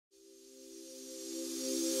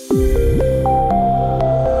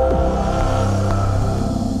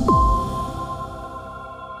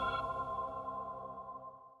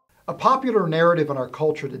popular narrative in our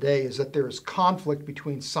culture today is that there is conflict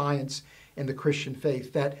between science and the Christian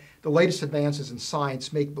faith, that the latest advances in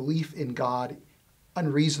science make belief in God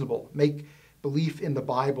unreasonable, make belief in the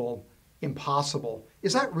Bible impossible.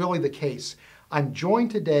 Is that really the case? I'm joined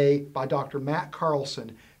today by Dr. Matt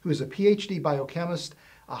Carlson, who is a PhD biochemist,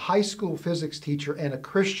 a high school physics teacher, and a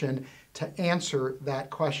Christian, to answer that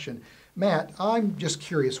question. Matt, I'm just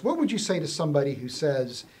curious, what would you say to somebody who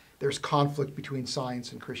says there's conflict between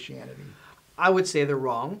science and Christianity? I would say they're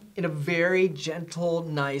wrong in a very gentle,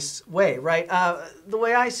 nice way, right? The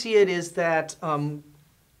way I see it is that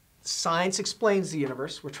science explains the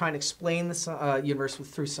universe. We're trying to explain the universe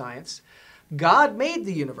through science. God made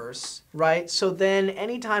the universe, right? So then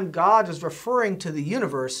anytime God is referring to the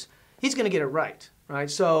universe, he's going to get it right,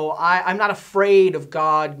 right? So I'm not afraid of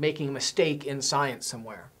God making a mistake in science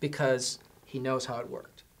somewhere because he knows how it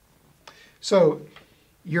worked. So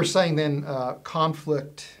you're saying then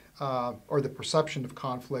conflict or the perception of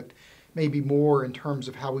conflict may be more in terms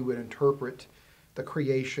of how we would interpret the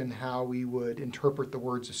creation, how we would interpret the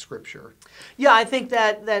words of Scripture. Yeah, I think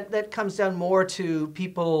that comes down more to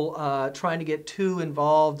people trying to get too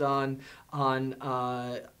involved on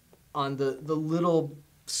the little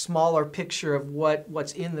smaller picture of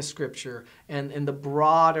what's in the Scripture, and the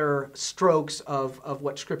broader strokes of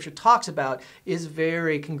what Scripture talks about is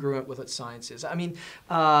very congruent with what science is. I mean,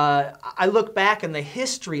 I look back in the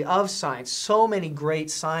history of science, so many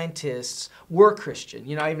great scientists were Christian.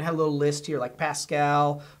 You know, I even had a little list here like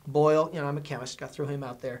Pascal, Boyle, you know, I'm a chemist, got to throw him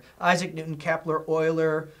out there, Isaac Newton, Kepler,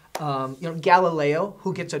 Euler, Galileo,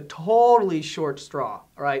 who gets a totally short straw,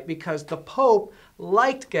 right? Because the Pope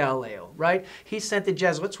liked Galileo, right? He sent the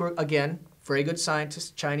Jesuits, who were, again, very good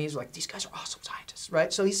scientists. Chinese were like, these guys are awesome scientists,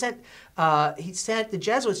 right? So he sent the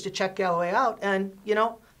Jesuits to check Galileo out, and, you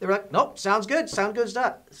know, they were like, nope, sounds good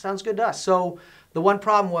to us. So the one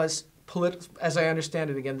problem was, as I understand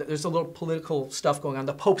it again, there's a little political stuff going on.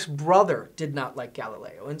 The Pope's brother did not like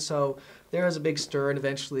Galileo, and so there was a big stir, and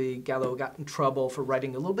eventually Galileo got in trouble for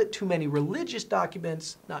writing a little bit too many religious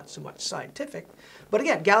documents, not so much scientific. But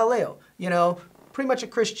again, Galileo, you know, pretty much a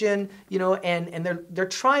Christian, you know, and they're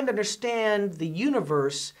trying to understand the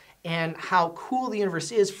universe and how cool the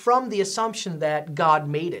universe is from the assumption that God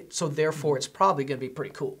made it. So therefore, it's probably going to be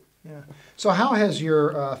pretty cool. Yeah. So how has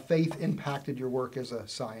your faith impacted your work as a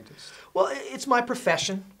scientist? Well, it's my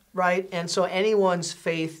profession, right? And so anyone's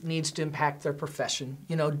faith needs to impact their profession.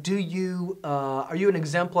 You know, are you an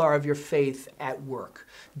exemplar of your faith at work?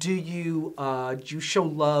 Do you show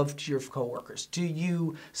love to your coworkers? Do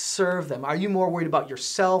you serve them? Are you more worried about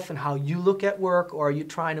yourself and how you look at work, or are you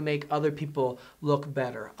trying to make other people look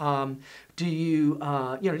better? Do you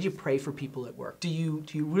pray for people at work? Do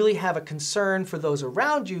you really have a concern for those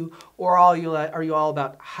around you, or are you all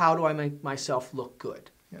about how do I make myself look good?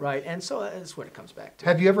 Yeah. Right, and so that's what it comes back to.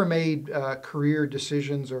 Have you ever made career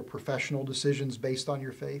decisions or professional decisions based on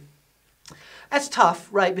your faith? That's tough,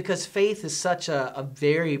 right? Because faith is such a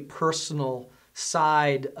very personal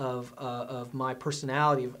side of my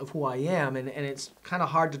personality, of who I am, and it's kind of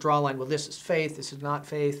hard to draw a line. Well, this is faith, this is not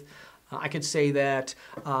faith. I could say that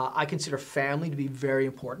I consider family to be very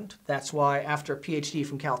important. That's why after a PhD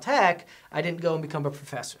from Caltech, I didn't go and become a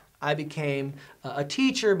professor. I became a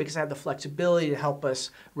teacher because I had the flexibility to help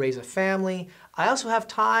us raise a family. I also have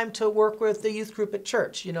time to work with the youth group at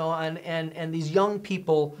church, you know, and these young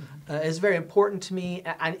people is very important to me.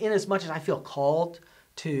 And in as much as I feel called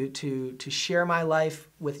to share my life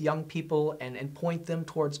with young people and point them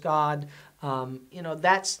towards God, you know,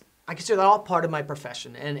 I consider that all part of my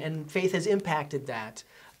profession, and faith has impacted that,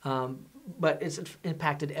 but it's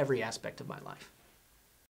impacted every aspect of my life.